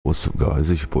What's up guys,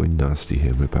 it's your boy Nasty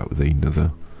here. We're back with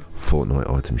another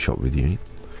Fortnite item shop video.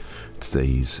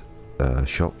 Today's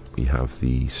shop, we have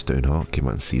the Stoneheart, came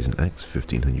out in Season X,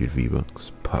 1500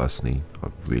 V-Bucks. Personally, I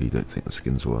really don't think the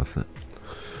skin's worth it.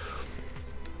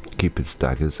 Cupid's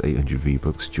Daggers, 800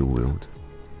 V-Bucks, dual wield.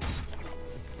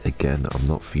 Again, I'm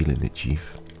not feeling it,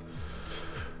 chief.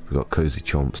 We've got Cozy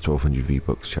Chomps, 1200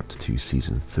 V-Bucks, Chapter 2,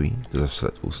 Season 3. Does have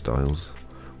selectable styles,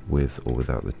 with or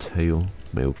without the tail.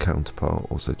 Male counterpart,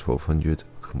 also 1200.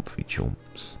 Comfy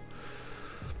Chomps.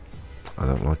 I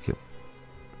don't like it.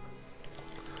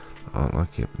 I don't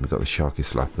like it. We've got the Sharky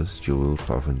Slappers, dual wield,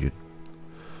 500.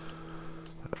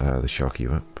 The Sharky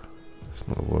Wrap, it's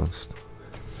not the worst.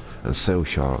 And Sail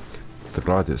Shark, the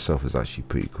glider itself is actually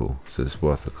pretty cool, so it's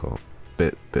worth a cop.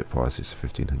 Bit pricey, it's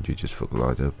 1500 just for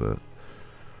glider, but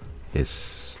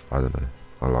it's, I don't know,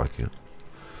 I like it.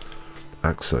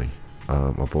 Axo,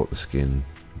 I bought the skin,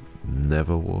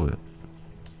 never wore it,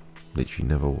 literally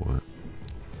never wore it,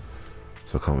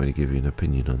 so I can't really give you an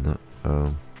opinion on that.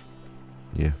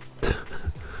 Yeah.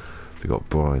 We got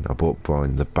Brian, I bought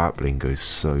Brian. The battling goes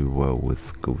so well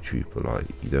with Gold Trooper, like,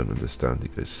 you don't understand,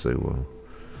 it goes so well.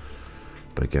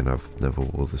 But again, I've never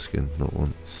wore the skin, not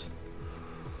once.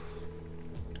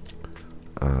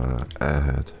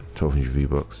 Airhead, 1200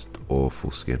 V-Bucks, awful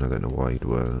skin, I don't know why you'd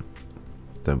wear it.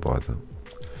 Don't buy that.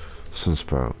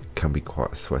 Sunsprout can be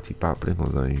quite a sweaty battling,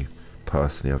 although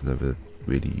personally I've never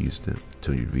really used it.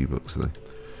 200 V-Bucks though.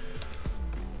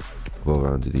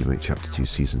 Well-rounded Emake Chapter 2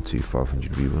 Season 2,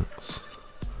 500 V-Bucks.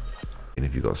 And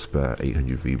if you've got a spare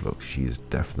 800 V-Bucks, she is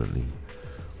definitely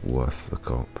worth the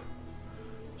cop.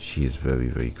 She is very,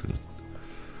 very clean.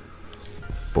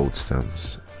 Bold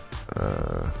Stance,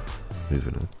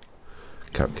 moving on.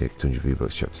 Cap Kick, 200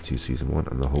 V-Bucks, Chapter 2, Season 1,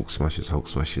 and the Hulk Smashers. Hulk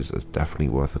Smashers is definitely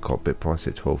worth a cop. Bit price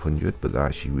at 1200, but they're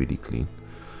actually really clean.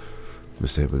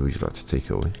 Mr. Hibbard, would you like to take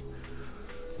it away?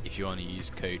 If you want to use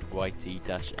code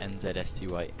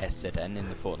YT-NzStySZN in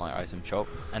the Fortnite item shop,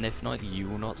 and if not, you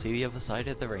will not see the other side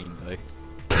of the rainbow.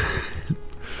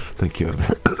 Thank you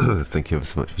thank you ever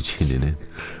so much for tuning in.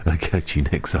 I'll catch you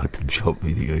next item shop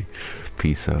video.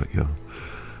 Peace out, y'all.